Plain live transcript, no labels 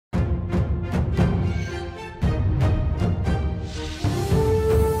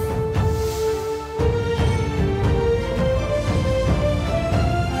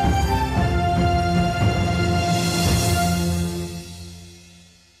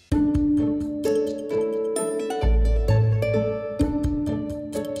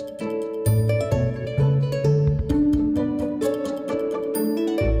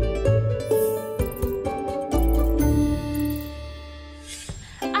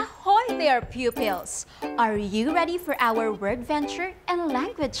there, pupils! Are you ready for our word venture and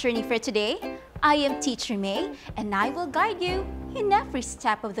language journey for today? I am Teacher May, and I will guide you in every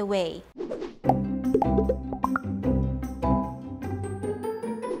step of the way.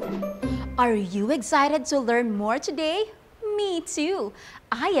 Are you excited to learn more today? Me too!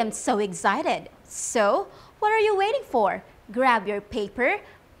 I am so excited! So, what are you waiting for? Grab your paper,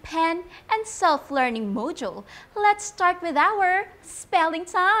 pen, and self-learning module. Let's start with our spelling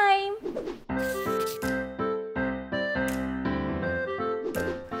time!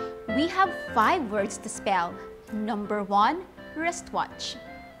 We have 5 words to spell. Number 1, wristwatch.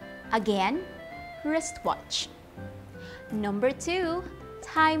 Again, wristwatch. Number 2,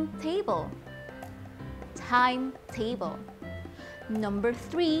 timetable. Timetable. Number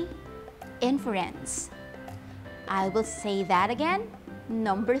 3, inference. I will say that again.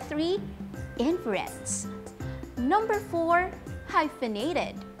 Number 3, inference. Number 4,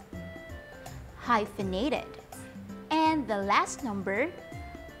 hyphenated. Hyphenated. And the last number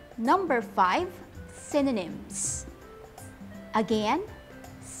 5, synonyms. Again,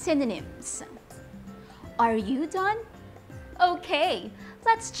 synonyms. Are you done? Okay,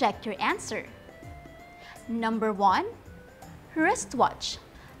 let's check your answer. Number 1, wristwatch.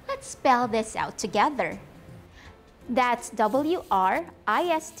 Let's spell this out together. That's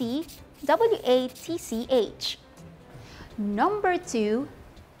W-R-I-S-T-W-A-T-C-H. Number 2,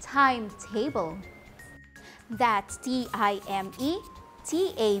 timetable. That's T-I-M-E-T-A-B-L-E.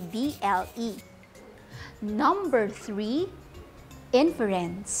 Number 3,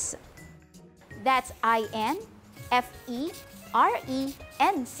 inference. That's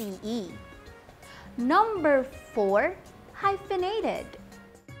I-N-F-E-R-E-N-C-E. Number 4, hyphenated.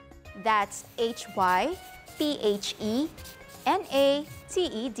 That's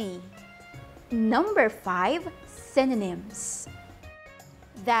H-Y-P-H-E-N-A-T-E-D. Number 5, synonyms.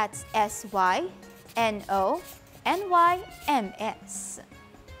 That's S-Y-N-O-N-Y-M-S.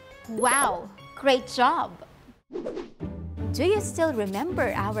 Wow, great job! Do you still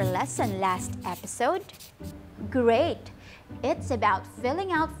remember our lesson last episode? Great! It's about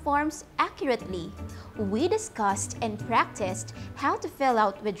filling out forms accurately. We discussed and practiced how to fill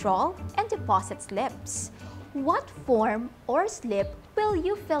out withdrawal and deposit slips. What form or slip will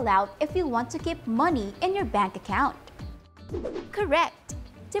you fill out if you want to keep money in your bank account? Correct!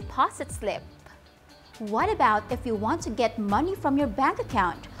 Deposit slip. What about if you want to get money from your bank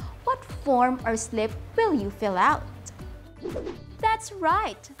account? What form or slip will you fill out? That's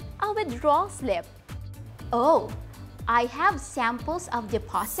right! A withdrawal slip. Oh, I have samples of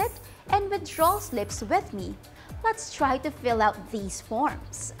deposit and withdrawal slips with me. Let's try to fill out these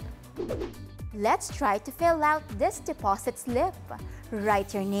forms. Let's try to fill out this deposit slip.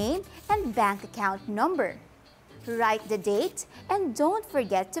 Write your name and bank account number. Write the date and don't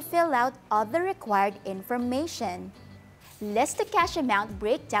forget to fill out other required information. List the cash amount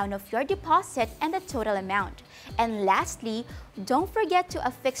breakdown of your deposit and the total amount. And lastly, don't forget to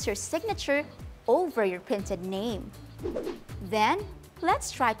affix your signature over your printed name. Then,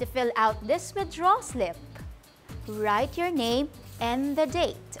 let's try to fill out this withdrawal slip. Write your name and the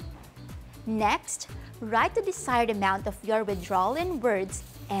date. Next, write the desired amount of your withdrawal in words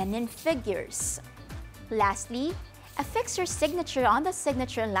and in figures. Lastly, affix your signature on the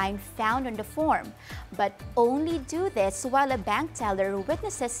signature line found on the form, but only do this while a bank teller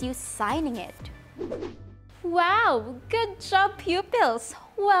witnesses you signing it. Wow! Good job, pupils!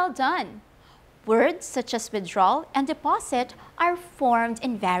 Well done! Words such as withdrawal and deposit are formed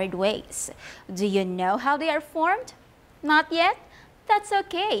in varied ways. Do you know how they are formed? Not yet? That's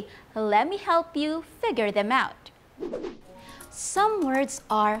okay. Let me help you figure them out. Some words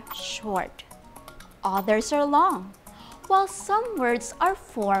are short. Others are long. While some words are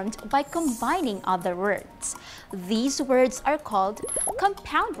formed by combining other words. These words are called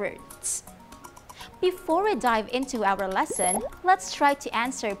compound words. Before we dive into our lesson, let's try to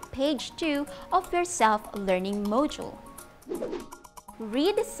answer page 2 of your self-learning module.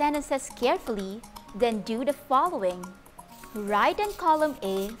 Read the sentences carefully, then do the following. Write in column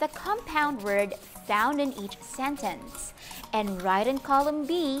A the compound word found in each sentence, and write in column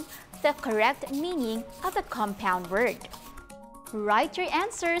B the correct meaning of the compound word. Write your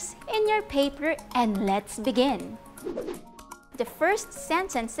answers in your paper and let's begin. The first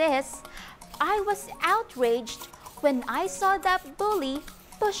sentence is, I was outraged when I saw that bully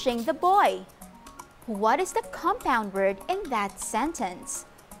pushing the boy. What is the compound word in that sentence?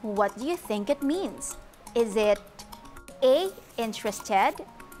 What do you think it means? Is it A, interested,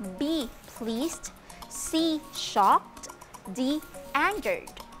 B, pleased, C, shocked, D, angered?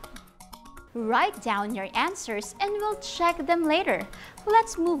 Write down your answers and we'll check them later.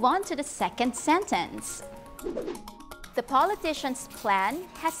 Let's move on to the second sentence. The politician's plan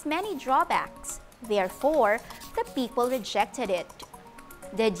has many drawbacks. Therefore, the people rejected it.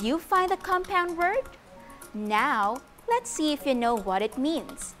 Did you find the compound word? Now, let's see if you know what it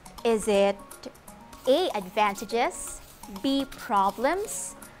means. Is it A. Advantages, B.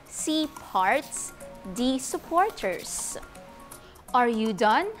 Problems, C. Parts, D. Supporters? Are you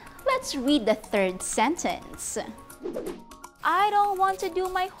done? Let's read the third sentence. I don't want to do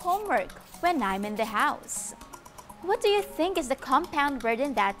my homework when I'm in the house. What do you think is the compound word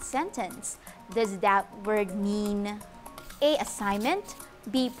in that sentence? Does that word mean A. Assignment,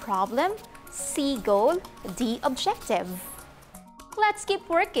 B. Problem, C. Goal, D. Objective? Let's keep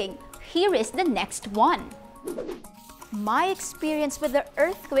working. Here is the next one. My experience with the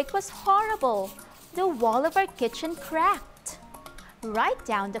earthquake was horrible. The wall of our kitchen cracked. Write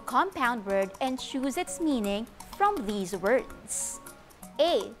down the compound word and choose its meaning from these words.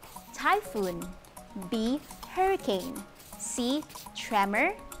 A. Typhoon, B. Hurricane, C.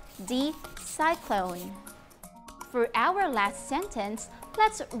 Tremor, D. Cyclone. For our last sentence,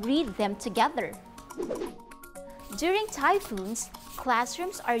 let's read them together. During typhoons,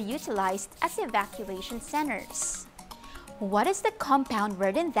 classrooms are utilized as evacuation centers. What is the compound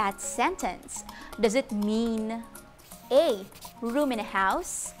word in that sentence? Does it mean A. Room in a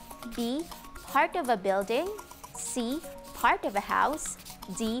house, B. Part of a building, C. Part of a house,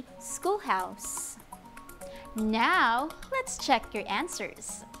 D. Schoolhouse? Now, let's check your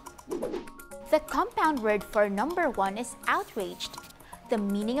answers. The compound word for number 1 is outraged. The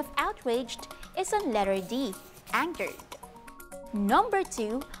meaning of outraged is on letter D, angered. Number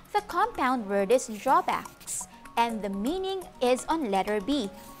 2, the compound word is drawbacks, and the meaning is on letter B,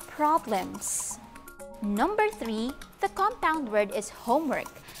 problems. Number 3, the compound word is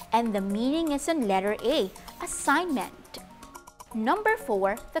homework, and the meaning is on letter A, assignment. Number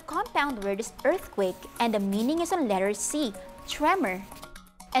 4, the compound word is earthquake, and the meaning is on letter C, tremor.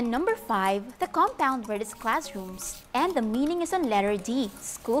 And number 5, the compound word is classrooms, and the meaning is on letter D,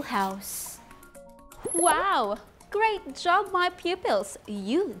 schoolhouse. Wow! Great job, my pupils!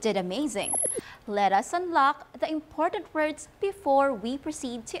 You did amazing! Let us unlock the important words before we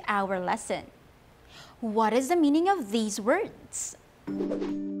proceed to our lesson. What is the meaning of these words?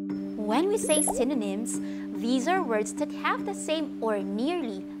 When we say synonyms, these are words that have the same or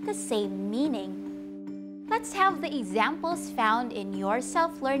nearly the same meaning. Let's have the examples found in your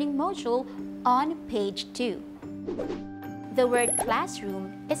self-learning module on page 2. The word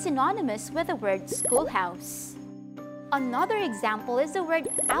classroom is synonymous with the word schoolhouse. Another example is the word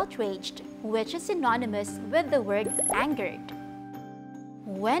outraged, which is synonymous with the word angered.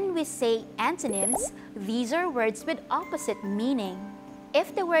 When we say antonyms, these are words with opposite meaning.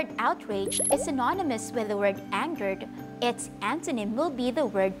 If the word outraged is synonymous with the word angered, its antonym will be the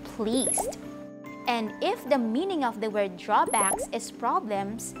word pleased. And if the meaning of the word drawbacks is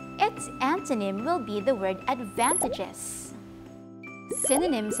problems, its antonym will be the word advantages.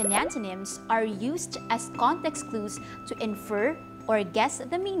 Synonyms and antonyms are used as context clues to infer or guess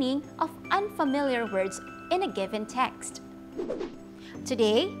the meaning of unfamiliar words in a given text.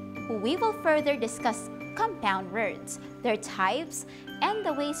 Today, we will further discuss compound words, their types, and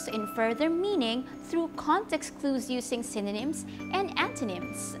the ways to infer their meaning through context clues using synonyms and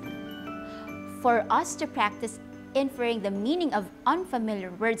antonyms. For us to practice inferring the meaning of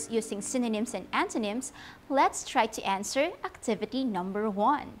unfamiliar words using synonyms and antonyms, let's try to answer activity number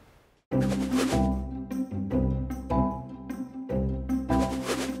 1.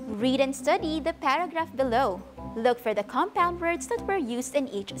 Read and study the paragraph below. Look for the compound words that were used in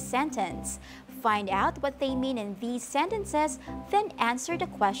each sentence. Find out what they mean in these sentences, then answer the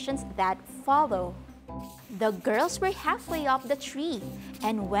questions that follow. The girls were halfway up the tree,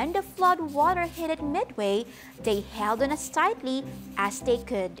 and when the flood water hit it midway, they held on as tightly as they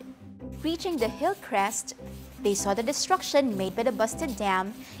could. Reaching the hill crest, they saw the destruction made by the busted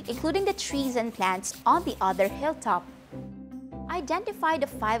dam, including the trees and plants on the other hilltop. Identify the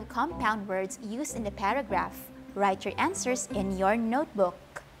 5 compound words used in the paragraph. Write your answers in your notebook.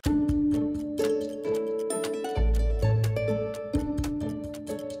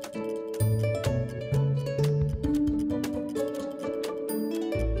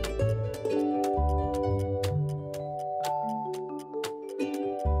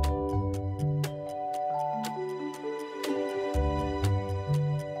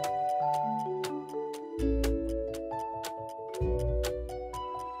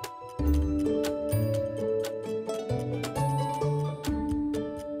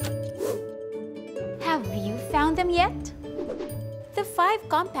 5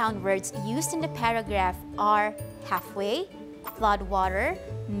 compound words used in the paragraph are halfway, floodwater,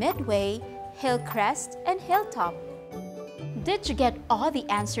 midway, hillcrest, and hilltop. Did you get all the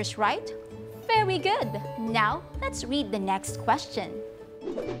answers right? Very good! Now, let's read the next question.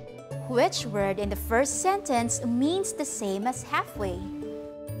 Which word in the first sentence means the same as halfway?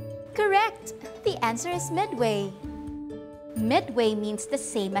 Correct! The answer is midway. Midway means the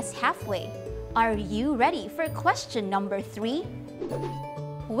same as halfway. Are you ready for question number 3?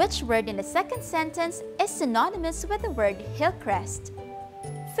 Which word in the second sentence is synonymous with the word hillcrest?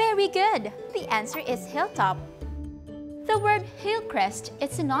 Very good! The answer is hilltop. The word hillcrest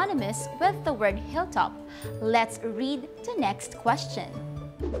is synonymous with the word hilltop. Let's read the next question.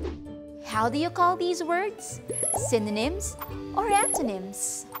 How do you call these words? Synonyms or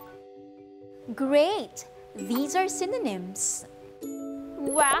antonyms? Great! These are synonyms.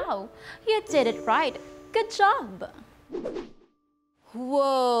 Wow! You did it right. Good job!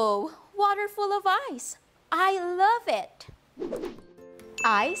 Whoa! Water full of ice. I love it.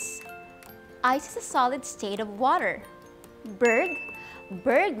 Ice. Ice is a solid state of water. Berg.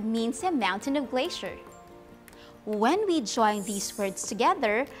 Berg means a mountain of glacier. When we join these words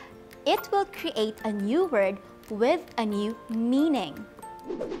together, it will create a new word with a new meaning.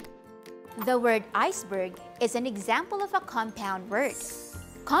 The word iceberg is an example of a compound word.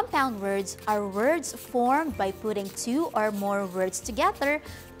 Compound words are words formed by putting 2 or more words together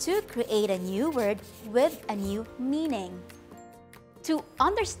to create a new word with a new meaning. To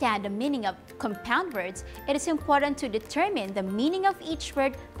understand the meaning of compound words, it is important to determine the meaning of each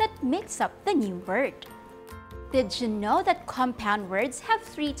word that makes up the new word. Did you know that compound words have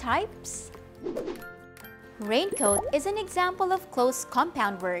 3 types? Raincoat is an example of closed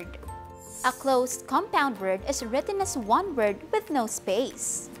compound word. A closed compound word is written as one word with no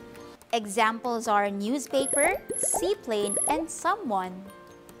space. Examples are newspaper, seaplane, and someone.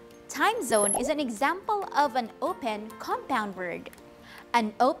 Time zone is an example of an open compound word.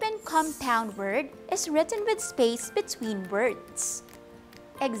 An open compound word is written with space between words.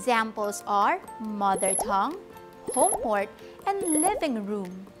 Examples are mother tongue, home port, and living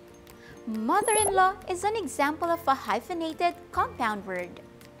room. Mother-in-law is an example of a hyphenated compound word.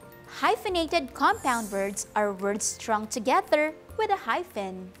 Hyphenated compound words are words strung together with a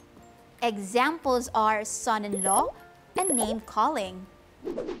hyphen. Examples are son-in-law and name-calling.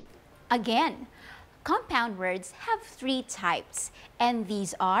 Again, compound words have 3 types, and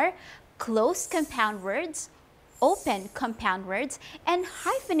these are closed compound words, open compound words, and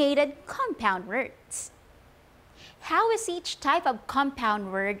hyphenated compound words. How is each type of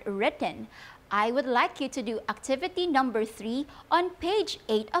compound word written? I would like you to do activity number 3 on page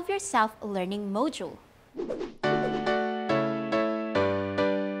 8 of your self-learning module.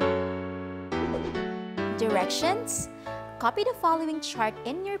 Directions: copy the following chart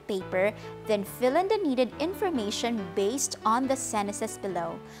in your paper, then fill in the needed information based on the sentences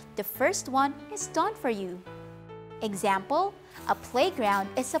below. The first one is done for you. Example: a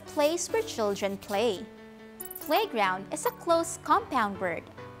playground is a place where children play. Playground is a closed compound word.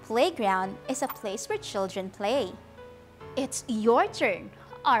 Playground is a place where children play. It's your turn.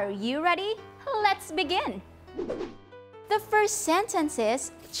 Are you ready? Let's begin. The first sentence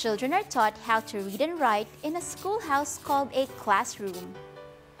is, children are taught how to read and write in a schoolhouse called a classroom.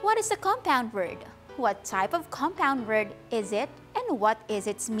 What is a compound word? What type of compound word is it, and what is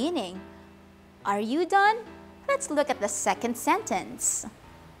its meaning? Are you done? Let's look at the second sentence.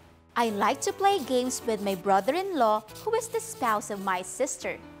 I like to play games with my brother-in-law, who is the spouse of my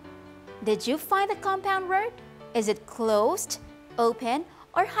sister. Did you find the compound word? Is it closed, open,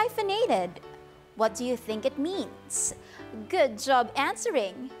 or hyphenated? What do you think it means? Good job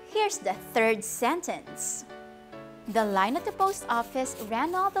answering. Here's the third sentence. The line at the post office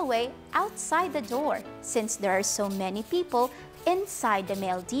ran all the way outside the door since there are so many people inside the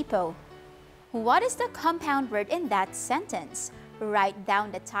mail depot. What is the compound word in that sentence? Write down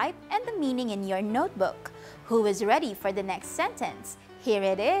the type and the meaning in your notebook. Who is ready for the next sentence? Here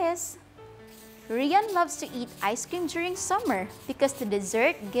it is. Rian loves to eat ice cream during summer because the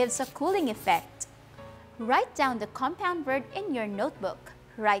dessert gives a cooling effect. Write down the compound word in your notebook.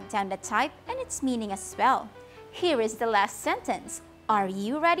 Write down the type and its meaning as well. Here is the last sentence. Are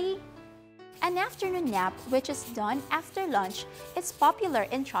you ready? An afternoon nap, which is done after lunch, is popular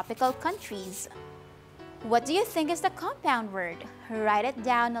in tropical countries. What do you think is the compound word? Write it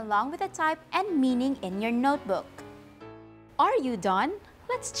down along with the type and meaning in your notebook. Are you done?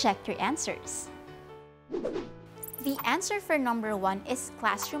 Let's check your answers. The answer for number 1 is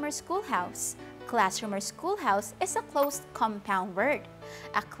classroom or schoolhouse. Classroom or schoolhouse is a closed compound word.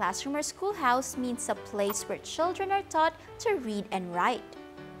 A classroom or schoolhouse means a place where children are taught to read and write.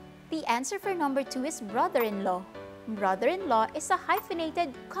 The answer for number 2 is brother-in-law. Brother-in-law is a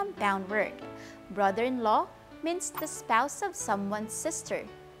hyphenated compound word. Brother-in-law means the spouse of someone's sister.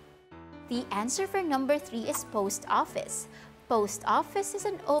 The answer for number 3 is post office. Post office is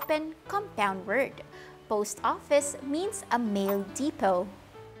an open compound word. Post office means a mail depot.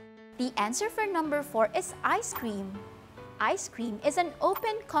 The answer for number 4 is ice cream. Ice cream is an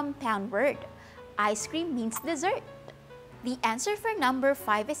open compound word. Ice cream means dessert. The answer for number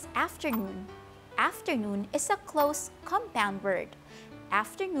 5 is afternoon. Afternoon is a closed compound word.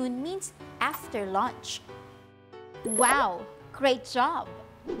 Afternoon means after lunch. Wow! Great job!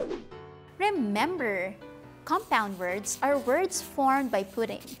 Remember, compound words are words formed by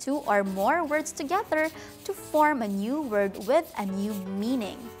putting 2 or more words together to form a new word with a new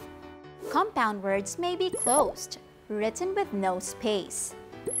meaning. Compound words may be closed, written with no space,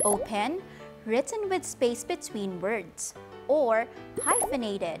 open, written with space between words, or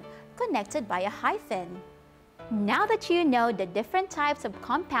hyphenated, connected by a hyphen. Now that you know the different types of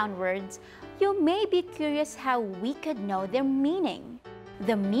compound words, you may be curious how we could know their meaning.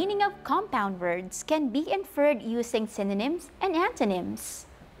 The meaning of compound words can be inferred using synonyms and antonyms.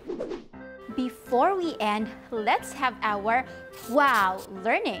 Before we end, let's have our wow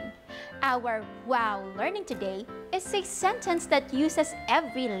learning. Our wow learning today is a sentence that uses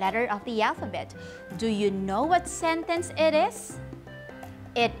every letter of the alphabet. Do you know what sentence it is?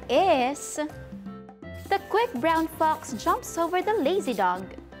 It is, the quick brown fox jumps over the lazy dog.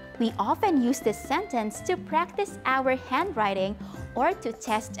 We often use this sentence to practice our handwriting or to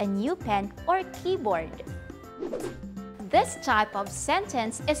test a new pen or keyboard. This type of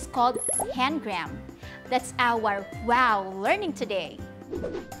sentence is called handgram. That's our wow learning today.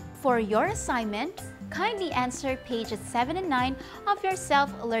 For your assignment, kindly answer pages 7 and 9 of your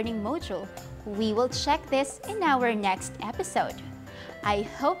self-learning module. We will check this in our next episode. I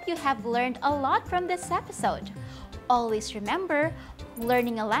hope you have learned a lot from this episode. Always remember,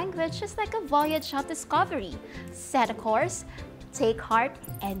 learning a language is like a voyage of discovery. Set a course, take heart,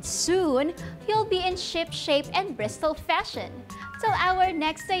 and soon you'll be in ship shape and Bristol fashion. Till our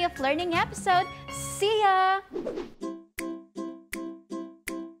next day of learning episode, see ya!